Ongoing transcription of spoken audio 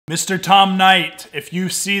Mr. Tom Knight, if you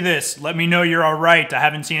see this, let me know you're all right. I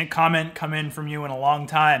haven't seen a comment come in from you in a long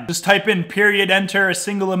time. Just type in period, enter, a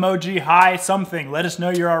single emoji, hi, something. Let us know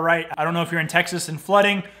you're all right. I don't know if you're in Texas and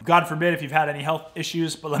flooding. God forbid if you've had any health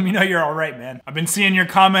issues, but let me know you're all right, man. I've been seeing your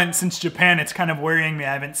comments since Japan. It's kind of worrying me.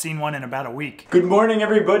 I haven't seen one in about a week. Good morning,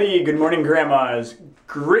 everybody. Good morning, grandmas.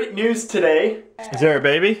 Great news today. Is there a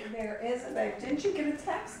baby? There is a baby. Didn't you get a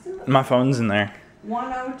text? My phone's in there.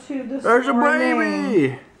 1:02 this There's morning. a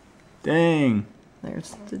baby. Dang.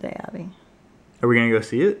 There's the daddy. Are we gonna go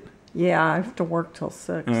see it? Yeah, I have to work till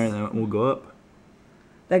 6. All right, then we'll go up.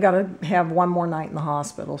 They got to have one more night in the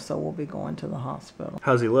hospital, so we'll be going to the hospital.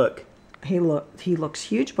 How's he look? He looks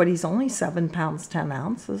huge, but he's only 7 pounds 10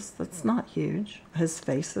 ounces. That's not huge. His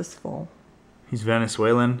face is full. He's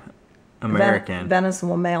Venezuelan American.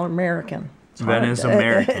 Venezuelan American.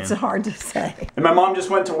 It's hard to say. And my mom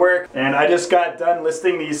just went to work, and I just got done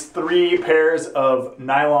listing these 3 pairs of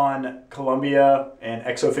nylon Columbia and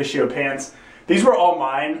Ex Officio pants. These were all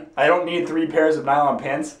mine. I don't need 3 pairs of nylon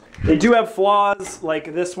pants. They do have flaws,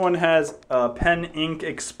 like this one has a pen ink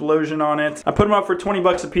explosion on it. I put them up for 20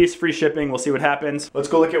 bucks a piece, free shipping. We'll see what happens. Let's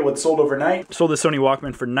go look at what sold overnight. Sold the Sony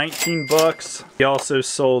Walkman for 19 bucks. We also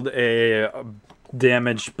sold a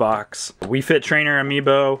damaged box Wii Fit Trainer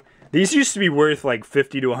Amiibo. These used to be worth like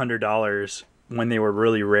 $50 to $100 when they were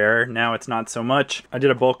really rare. Now it's not so much. I did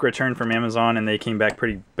a bulk return from Amazon and they came back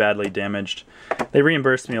pretty badly damaged. They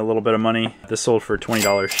reimbursed me a little bit of money. This sold for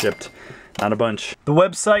 $20 shipped, not a bunch. The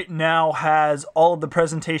website now has all of the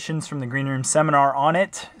presentations from the Green Room seminar on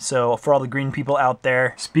it. So for all the green people out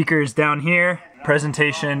there, speakers down here,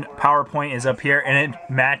 presentation, PowerPoint is up here, and it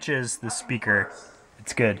matches the speaker.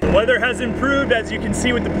 It's good. The weather has improved, as you can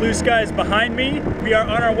see with the blue skies behind me. We are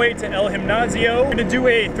on our way to El Gimnasio. I'm gonna do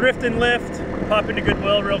a thrift and lift, pop into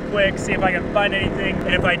Goodwill real quick, see if I can find anything.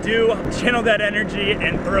 And if I do, channel that energy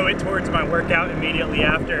and throw it towards my workout immediately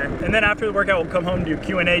after. And then after the workout, we'll come home and do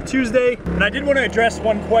Q&A Tuesday. And I did want to address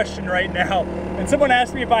one question right now. And someone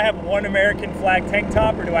asked me if I have one American flag tank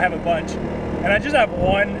top or do I have a bunch? And I just have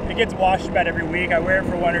one. It gets washed about every week. I wear it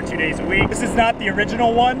for 1 or 2 days a week. This is not the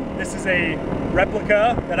original one. This is a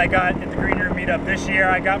replica that I got at the Green Room meetup this year.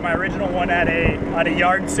 I got my original one at a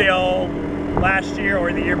yard sale last year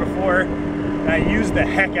or the year before. And I used the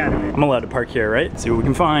heck out of it. I'm allowed to park here, right? See what we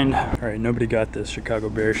can find. All right, nobody got this Chicago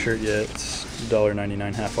Bears shirt yet. It's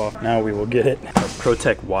 $1.99 half off. Now we will get it. A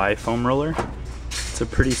ProTech Y foam roller. It's a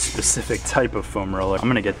pretty specific type of foam roller. I'm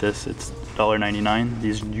gonna get this. It's $1.99.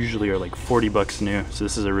 These usually are like 40 bucks new, so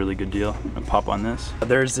this is a really good deal. I'm gonna pop on this.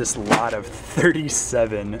 There's this lot of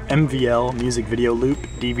 37 MVL music video loop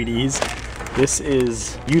DVDs. This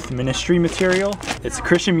is youth ministry material. It's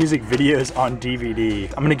Christian music videos on DVD.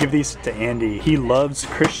 I'm gonna give these to Andy. He loves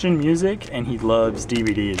Christian music and he loves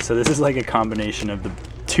DVDs. So this is like a combination of the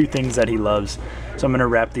 2 things that he loves. So I'm gonna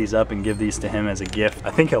wrap these up and give these to him as a gift.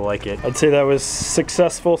 I think he'll like it. I'd say that was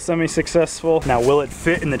successful, semi-successful. Now, will it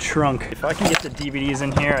fit in the trunk? If I can get the DVDs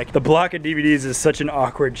in here, the block of DVDs is such an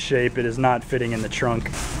awkward shape, it is not fitting in the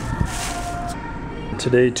trunk.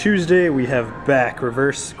 Today, Tuesday, we have back,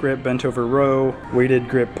 reverse grip, bent over row, weighted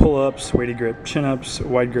grip pull-ups, weighted grip chin-ups,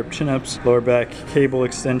 wide grip chin-ups, lower back cable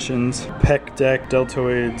extensions, pec deck,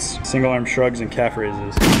 deltoids, single arm shrugs, and calf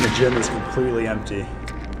raises. And the gym is completely empty.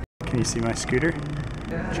 Can you see my scooter?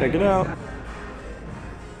 Check it out.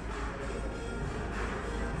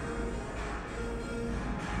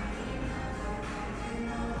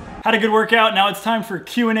 Had a good workout. Now it's time for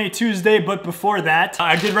Q&A Tuesday, but before that,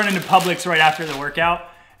 I did run into Publix right after the workout,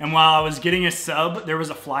 and while I was getting a sub, there was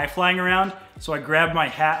a fly flying around, so I grabbed my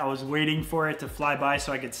hat. I was waiting for it to fly by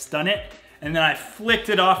so I could stun it, and then I flicked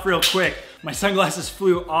it off real quick. My sunglasses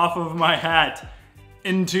flew off of my hat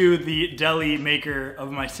into the deli maker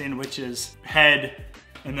of my sandwiches head,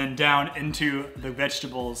 and then down into the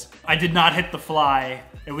vegetables. I did not hit the fly.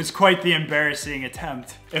 It was quite the embarrassing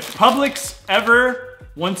attempt. If Publix ever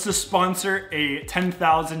wants to sponsor a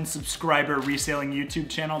 10,000 subscriber reselling YouTube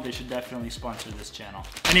channel, they should definitely sponsor this channel.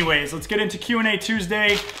 Anyways, let's get into Q&A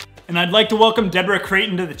Tuesday. And I'd like to welcome Deborah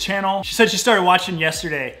Creighton to the channel. She said she started watching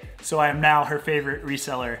yesterday, so I am now her favorite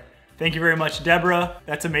reseller. Thank you very much, Deborah.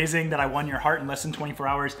 That's amazing that I won your heart in less than 24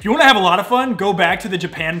 hours. If you wanna have a lot of fun, go back to the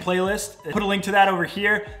Japan playlist. Put a link to that over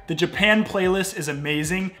here. The Japan playlist is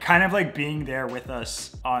amazing. Kind of like being there with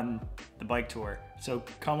us on the bike tour. So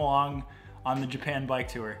come along on the Japan bike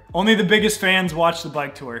tour. Only the biggest fans watch the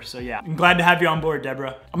bike tour, so yeah. I'm glad to have you on board,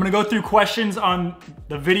 Deborah. I'm gonna go through questions on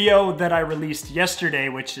the video that I released yesterday,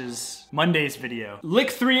 which is Monday's video.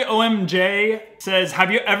 Lick3OMJ says,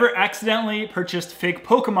 have you ever accidentally purchased fake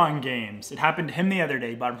Pokemon games? It happened to him the other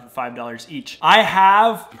day, bought them for $5 each. I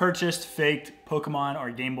have purchased faked Pokemon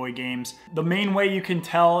or Game Boy games. The main way you can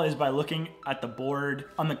tell is by looking at the board.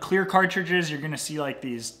 On the clear cartridges, you're gonna see like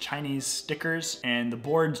these Chinese stickers, and the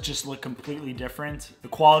boards just look completely different. The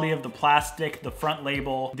quality of the plastic, the front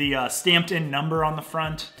label, the stamped in number on the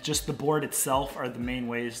front, just the board itself are the main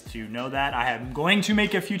ways to know that. I am going to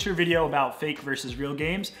make a future video about fake versus real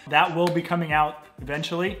games. That will be coming out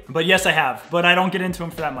eventually. But yes, I have, but I don't get into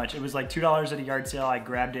them for that much. It was like $2 at a yard sale. I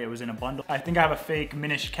grabbed it, it was in a bundle. I think I have a fake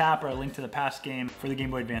Minish Cap or a Link to the Past game for the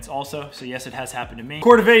Game Boy Advance also. So yes, it has happened to me.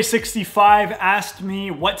 Corteve65 asked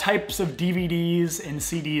me, what types of DVDs and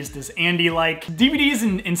CDs does Andy like? DVDs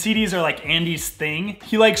and CDs are like Andy's thing.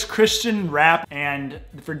 He likes Christian rap, and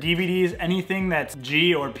for DVDs, anything that's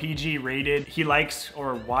G or PG rated, he likes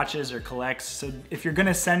or watches or collects. So if you're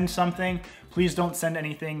gonna send something, please don't send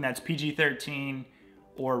anything that's PG-13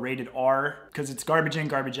 or rated R, because it's garbage in,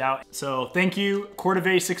 garbage out. So thank you,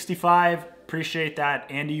 Corteve65. Appreciate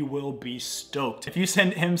that. Andy will be stoked. If you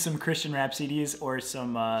send him some Christian rap CDs or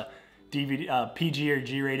some PG or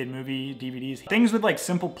G-rated movie DVDs, things with like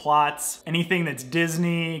simple plots, anything that's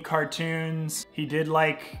Disney, cartoons. He did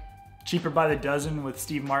like Cheaper by the Dozen with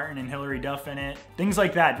Steve Martin and Hilary Duff in it. Things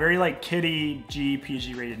like that, very like kiddie G,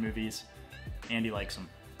 PG rated movies. Andy likes them.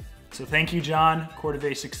 So thank you, John,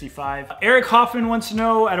 Corteve65. Eric Hoffman wants to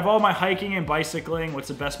know, out of all my hiking and bicycling, what's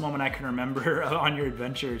the best moment I can remember on your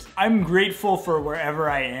adventures? I'm grateful for wherever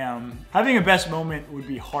I am. Having a best moment would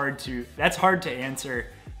be that's hard to answer,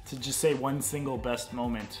 to just say one single best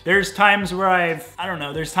moment. There's times where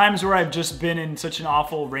there's times where I've just been in such an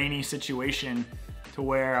awful rainy situation to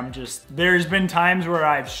where there's been times where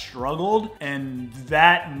I've struggled, and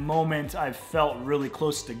that moment I've felt really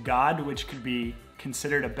close to God, which could be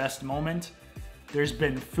considered a best moment. There's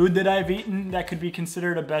been food that I've eaten that could be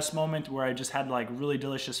considered a best moment, where I just had like really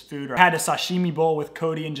delicious food, or I had a sashimi bowl with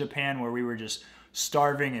Cody in Japan where we were just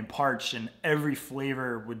starving and parched, and every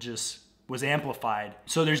flavor was amplified.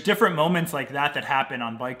 So there's different moments like that that happen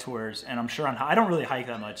on bike tours, and I'm sure I don't really hike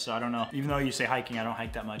that much, so I don't know. Even though you say hiking, I don't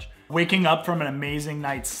hike that much. Waking up from an amazing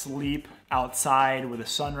night's sleep outside with a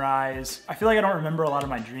sunrise. I feel like I don't remember a lot of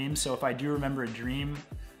my dreams, so if I do remember a dream,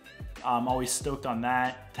 I'm always stoked on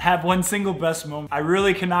that. To have one single best moment, I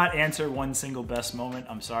really cannot answer one single best moment.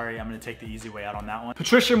 I'm sorry, I'm gonna take the easy way out on that one.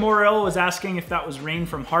 Patricia Morel was asking if that was rain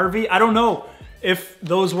from Harvey. I don't know if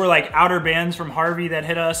those were like outer bands from Harvey that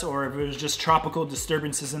hit us, or if it was just tropical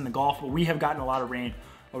disturbances in the Gulf, but we have gotten a lot of rain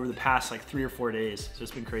over the past like 3 or 4 days, so it's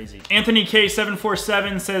been crazy. Anthony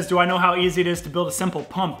K747 says, do I know how easy it is to build a simple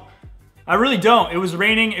pump? I really don't. It was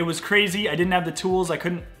raining, it was crazy. I didn't have the tools, I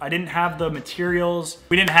didn't have the materials.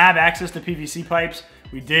 We didn't have access to PVC pipes.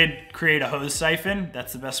 We did create a hose siphon.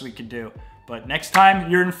 That's the best we could do. But next time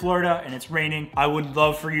you're in Florida and it's raining, I would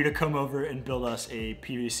love for you to come over and build us a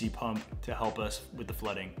PVC pump to help us with the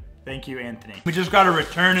flooding. Thank you, Anthony. We just got a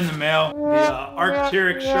return in the mail. The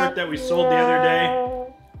Arc'teryx shirt that we sold the other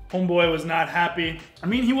day. Homeboy was not happy. I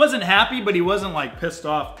mean, he wasn't happy, but he wasn't like pissed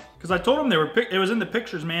off. Because I told him it was in the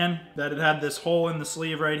pictures, man, that it had this hole in the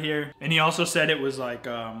sleeve right here. And he also said it was like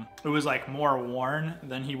more worn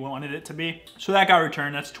than he wanted it to be. So that got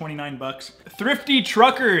returned, that's 29 bucks. Thrifty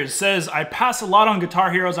Truckers says, I pass a lot on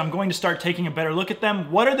Guitar Heroes. I'm going to start taking a better look at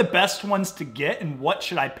them. What are the best ones to get, and what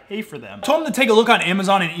should I pay for them? I told him to take a look on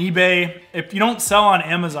Amazon and eBay. If you don't sell on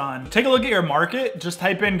Amazon, take a look at your market. Just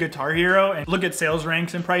type in Guitar Hero and look at sales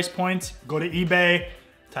ranks and price points. Go to eBay.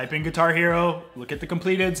 Type in Guitar Hero, look at the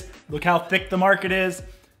completeds, look how thick the market is,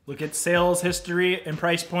 look at sales history and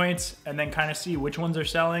price points, and then kind of see which ones are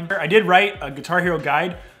selling. I did write a Guitar Hero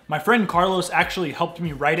guide. My friend Carlos actually helped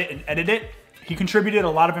me write it and edit it. He contributed a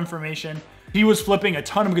lot of information. He was flipping a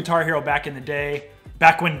ton of Guitar Hero back in the day.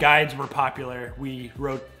 Back when guides were popular, we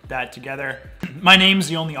wrote that together. My name's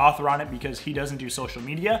the only author on it because he doesn't do social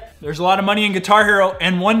media. There's a lot of money in Guitar Hero,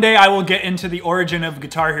 and one day I will get into the origin of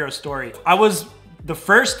Guitar Hero story. I was the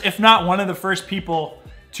first, if not one of the first people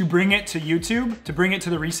to bring it to YouTube, to bring it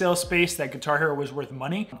to the resale space that Guitar Hero was worth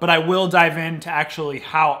money. But I will dive into actually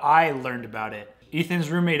how I learned about it.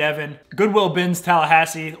 Ethan's roommate, Evan. Goodwill Bins,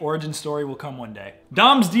 Tallahassee. Origin story will come one day.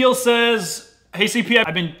 Dom's Deal says, hey CP,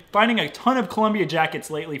 I've been finding a ton of Columbia jackets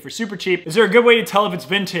lately for super cheap. Is there a good way to tell if it's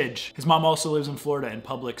vintage? His mom also lives in Florida and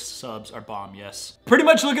Publix subs are bomb, yes. Pretty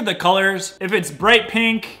much look at the colors. If it's bright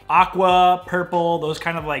pink, aqua, purple, those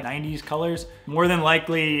kind of like 90s colors, more than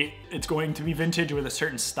likely it's going to be vintage with a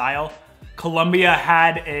certain style. Columbia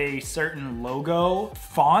had a certain logo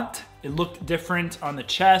font. It looked different on the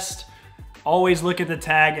chest. Always look at the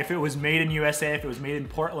tag. If it was made in USA, if it was made in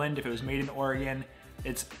Portland, if it was made in Oregon,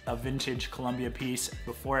 it's a vintage Columbia piece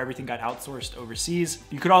before everything got outsourced overseas.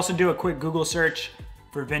 You could also do a quick Google search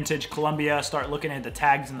for vintage Columbia, start looking at the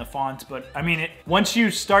tags and the fonts. But I mean, once you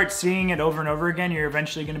start seeing it over and over again, you're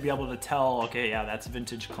eventually gonna be able to tell, okay, yeah, that's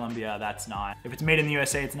vintage Columbia, that's not. If it's made in the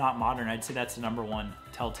USA, it's not modern. I'd say that's the #1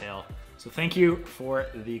 telltale. So thank you for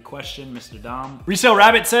the question, Mr. Dom. Resale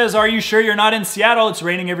Rabbit says, are you sure you're not in Seattle? It's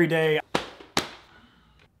raining every day.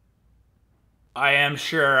 I am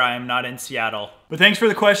sure I am not in Seattle. But thanks for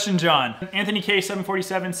the question, John. Anthony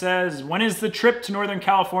K747 says, when is the trip to Northern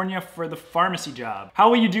California for the pharmacy job? How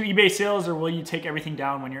will you do eBay sales, or will you take everything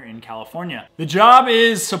down when you're in California? The job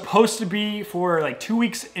is supposed to be for like 2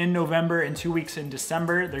 weeks in November and 2 weeks in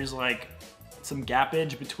December. There's like some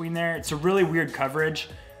gapage between there. It's a really weird coverage,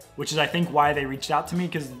 which is I think why they reached out to me,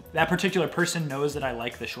 because that particular person knows that I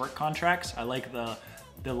like the short contracts. I like the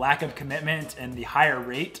lack of commitment and the higher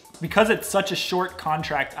rate. Because it's such a short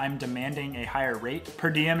contract, I'm demanding a higher rate.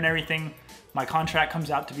 Per diem and everything, my contract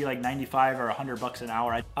comes out to be like 95 or 100 bucks an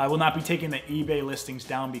hour. I will not be taking the eBay listings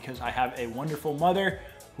down because I have a wonderful mother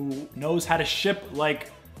who knows how to ship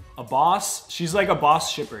like a boss. She's like a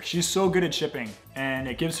boss shipper. She's so good at shipping, and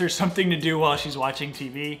it gives her something to do while she's watching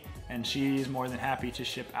TV. And she's more than happy to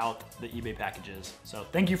ship out the eBay packages. So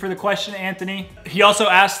thank you for the question, Anthony. He also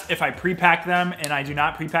asked if I pre-pack them, and I do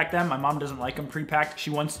not pre-pack them. My mom doesn't like them pre-packed.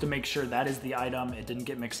 She wants to make sure that is the item, it didn't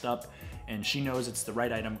get mixed up, and she knows it's the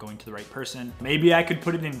right item going to the right person. Maybe I could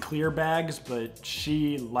put it in clear bags, but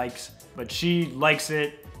she likes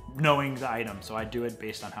it knowing the item, so I do it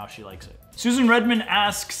based on how she likes it. Susan Redmond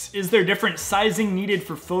asks, is there different sizing needed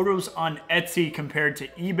for photos on Etsy compared to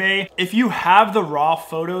eBay? If you have the raw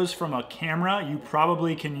photos from a camera, you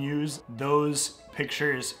probably can use those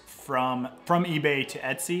pictures from eBay to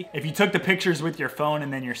Etsy. If you took the pictures with your phone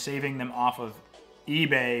and then you're saving them off of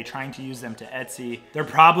eBay, trying to use them to Etsy, they're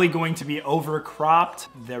probably going to be overcropped.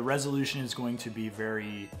 The resolution is going to be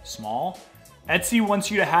very small. Etsy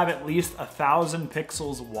wants you to have at least 1,000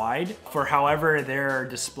 pixels wide for however they're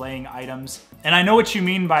displaying items. And I know what you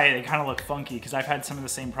mean by they kind of look funky, because I've had some of the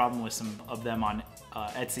same problem with some of them on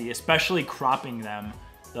Etsy, especially cropping them.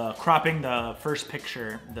 Cropping the first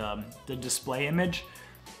picture, the display image.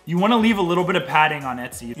 You want to leave a little bit of padding on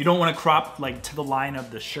Etsy. You don't want to crop like to the line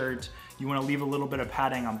of the shirt. You want to leave a little bit of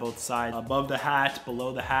padding on both sides. Above the hat,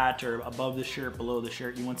 below the hat, or above the shirt, below the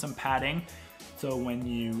shirt. You want some padding. So when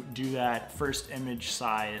you do that first image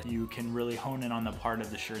size, you can really hone in on the part of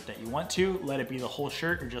the shirt that you want to. Let it be the whole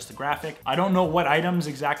shirt or just the graphic. I don't know what items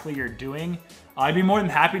exactly you're doing. I'd be more than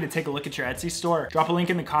happy to take a look at your Etsy store. Drop a link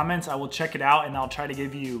in the comments. I will check it out and I'll try to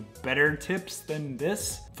give you better tips than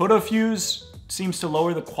this. PhotoFuse seems to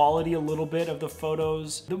lower the quality a little bit of the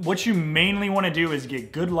photos. What you mainly want to do is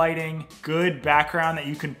get good lighting, good background that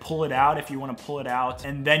you can pull it out if you want to pull it out,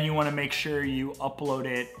 and then you want to make sure you upload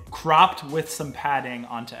it cropped with some padding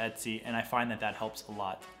onto Etsy, and I find that that helps a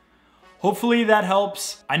lot. Hopefully that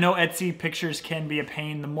helps. I know Etsy pictures can be a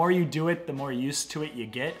pain. The more you do it, the more used to it you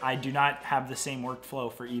get. I do not have the same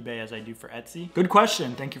workflow for eBay as I do for Etsy. Good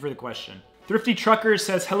question. Thank you for the question. Thrifty Trucker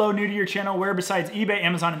says, hello, new to your channel. Where besides eBay,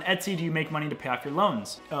 Amazon, and Etsy do you make money to pay off your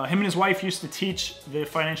loans? Him and his wife used to teach the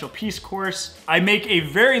Financial Peace course. I make a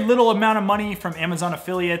very little amount of money from Amazon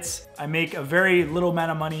affiliates. I make a very little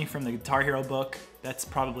amount of money from the Guitar Hero book. That's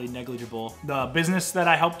probably negligible. The business that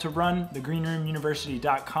I help to run, the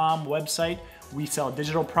greenroomuniversity.com website, we sell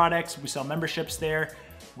digital products, we sell memberships there.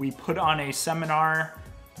 We put on a seminar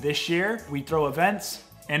this year. We throw events.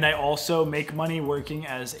 And I also make money working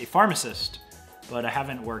as a pharmacist, but I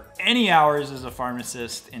haven't worked any hours as a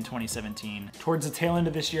pharmacist in 2017. Towards the tail end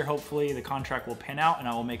of this year, hopefully the contract will pan out and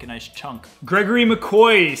I will make a nice chunk. Gregory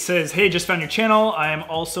McCoy says, hey, just found your channel. I am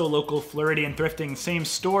also local Floridian thrifting, same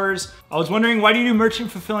stores. I was wondering, why do you do merchant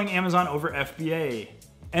fulfilling Amazon over FBA?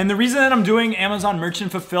 And the reason that I'm doing Amazon Merchant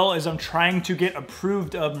Fulfill is I'm trying to get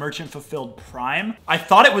approved of Merchant Fulfilled Prime. I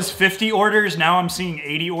thought it was 50 orders. Now I'm seeing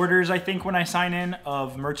 80 orders, I think, when I sign in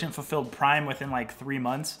of Merchant Fulfilled Prime within like 3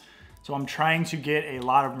 months. So I'm trying to get a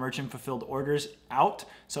lot of Merchant Fulfilled orders out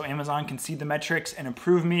so Amazon can see the metrics and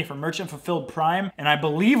approve me for Merchant Fulfilled Prime. And I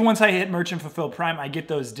believe once I hit Merchant Fulfilled Prime, I get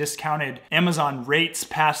those discounted Amazon rates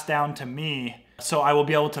passed down to me. So I will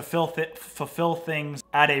be able to fulfill things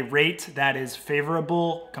at a rate that is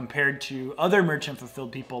favorable compared to other merchant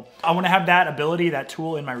fulfilled people. I want to have that ability, that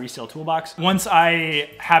tool in my resale toolbox. Once I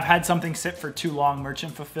have had something sit for too long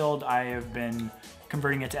merchant fulfilled, I have been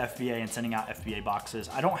converting it to FBA and sending out FBA boxes.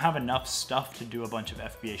 I don't have enough stuff to do a bunch of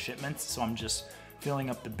FBA shipments, so I'm just filling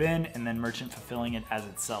up the bin, and then merchant fulfilling it as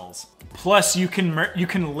it sells. Plus, you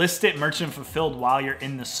can list it merchant fulfilled while you're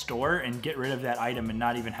in the store and get rid of that item and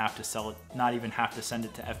not even have to sell it, not even have to send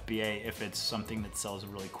it to FBA if it's something that sells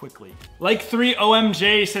really quickly. Like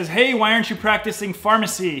 3OMJ says, hey, why aren't you practicing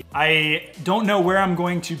pharmacy? I don't know where I'm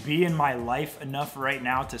going to be in my life enough right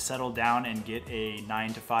now to settle down and get a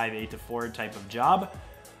 9 to 5, 8 to 4 type of job.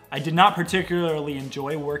 I did not particularly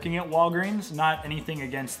enjoy working at Walgreens, not anything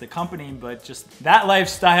against the company, but just that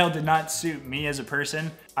lifestyle did not suit me as a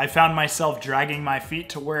person. I found myself dragging my feet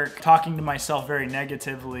to work, talking to myself very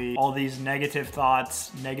negatively, all these negative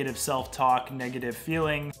thoughts, negative self-talk, negative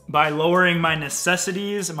feelings. By lowering my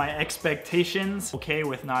necessities, my expectations, okay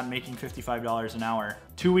with not making $55 an hour.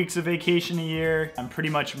 2 weeks of vacation a year. I'm pretty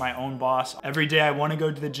much my own boss. Every day I want to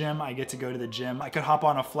go to the gym, I get to go to the gym. I could hop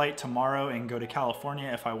on a flight tomorrow and go to California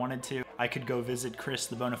if I wanted to. I could go visit Chris,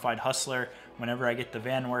 the Bonafide Hustler, whenever I get the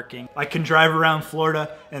van working. I can drive around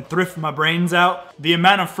Florida and thrift my brains out. The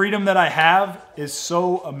amount of freedom that I have is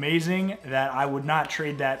so amazing that I would not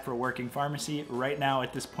trade that for working pharmacy right now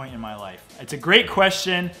at this point in my life. It's a great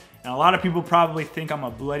question, and a lot of people probably think I'm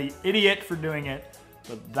a bloody idiot for doing it,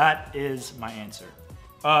 but that is my answer.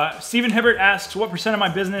 Stephen Hibbert asks, what % of my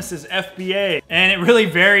business is FBA? And it really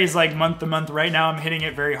varies like month to month. Right now I'm hitting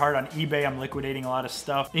it very hard on eBay. I'm liquidating a lot of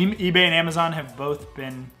stuff. eBay and Amazon have both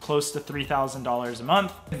been close to $3,000 a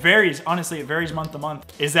month. It varies, honestly, it varies month to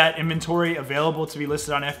month. Is that inventory available to be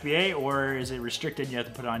listed on FBA, or is it restricted and you have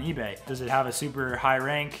to put it on eBay? Does it have a super high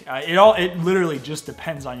rank? It literally just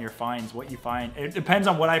depends on your finds, what you find. It depends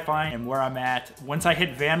on what I find and where I'm at. Once I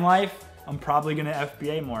hit van life, I'm probably gonna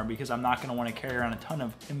FBA more because I'm not gonna wanna carry around a ton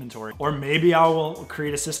of inventory. Or maybe I will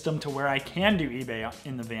create a system to where I can do eBay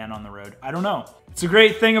in the van on the road. I don't know. It's a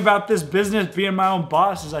great thing about this business, being my own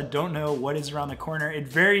boss, is I don't know what is around the corner. It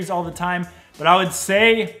varies all the time, but I would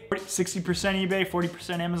say 60% eBay,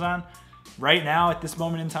 40% Amazon. Right now, at this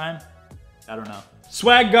moment in time, I don't know.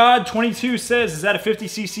 Swag God 22 says, is that a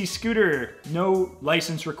 50cc scooter? No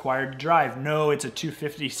license required to drive. No, it's a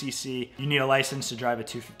 250cc. You need a license to drive a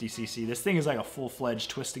 250cc. This thing is like a full-fledged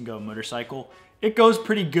twist and go motorcycle. It goes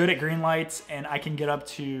pretty good at green lights, and I can get up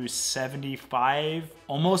to 75,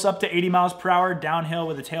 almost up to 80 miles per hour downhill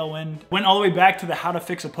with a tailwind. Went all the way back to the how to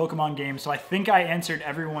fix a Pokemon game, so I think I answered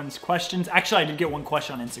everyone's questions. Actually, I did get one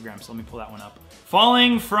question on Instagram, so let me pull that one up.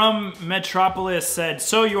 Falling from Metropolis said,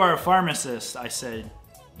 so you are a pharmacist? I said,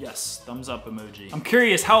 yes, thumbs up emoji. I'm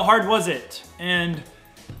curious, how hard was it? And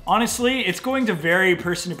honestly, it's going to vary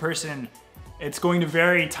person to person. It's going to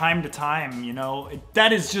vary time to time, you know?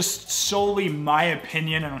 That is just solely my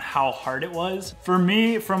opinion on how hard it was. For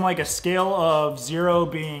me, from like a scale of 0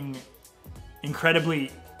 being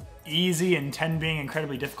incredibly easy and 10 being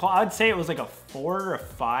incredibly difficult, I would say it was like a 4 or a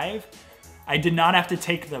 5. I did not have to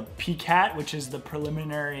take the PCAT, which is the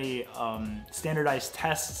preliminary standardized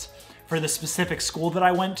tests for the specific school that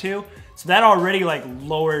I went to. So that already like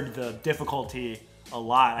lowered the difficulty a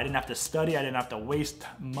lot. I didn't have to study. I didn't have to waste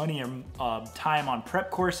money or time on prep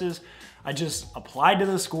courses. I just applied to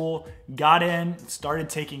the school, got in, started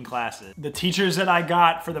taking classes. The teachers that I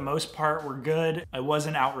got, for the most part, were good. It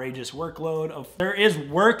wasn't outrageous workload. There is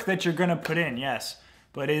work that you're gonna put in, yes,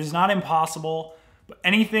 but it is not impossible. But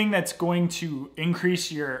anything that's going to increase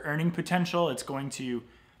your earning potential, it's going to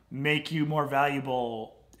make you more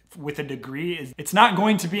valuable with a degree. It's not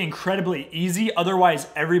going to be incredibly easy, otherwise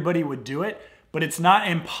everybody would do it. But it's not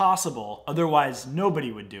impossible, otherwise nobody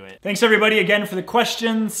would do it. Thanks everybody again for the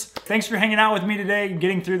questions. Thanks for hanging out with me today and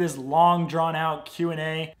getting through this long drawn out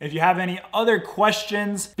Q&A. If you have any other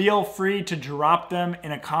questions, feel free to drop them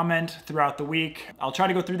in a comment throughout the week. I'll try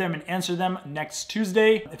to go through them and answer them next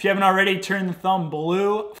Tuesday. If you haven't already, turn the thumb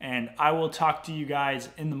blue, and I will talk to you guys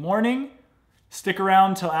in the morning. Stick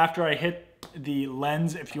around till after I hit the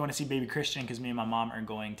lens if you want to see baby Christian, because me and my mom are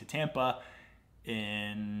going to Tampa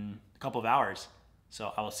in couple of hours.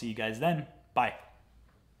 So I will see you guys then. Bye.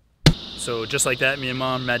 So just like that, me and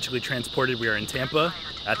mom magically transported. We are in Tampa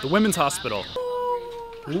at the Women's Hospital.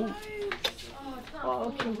 Ooh.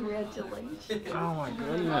 Oh, congratulations. Oh my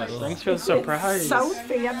goodness. Thanks for the surprise. So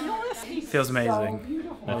fabulous. Feels amazing.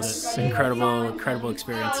 That's incredible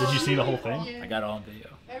experience. Did you see the whole thing? I got it all on video.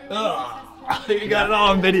 You got it all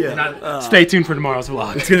on video. Stay tuned for tomorrow's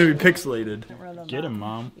vlog. It's gonna be pixelated. Get him,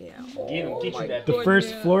 Mom. Yeah. Get you that. The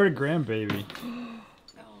first Florida grandbaby.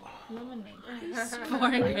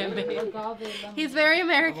 Foreign grandbaby. He's very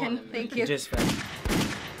American. Thank you. Just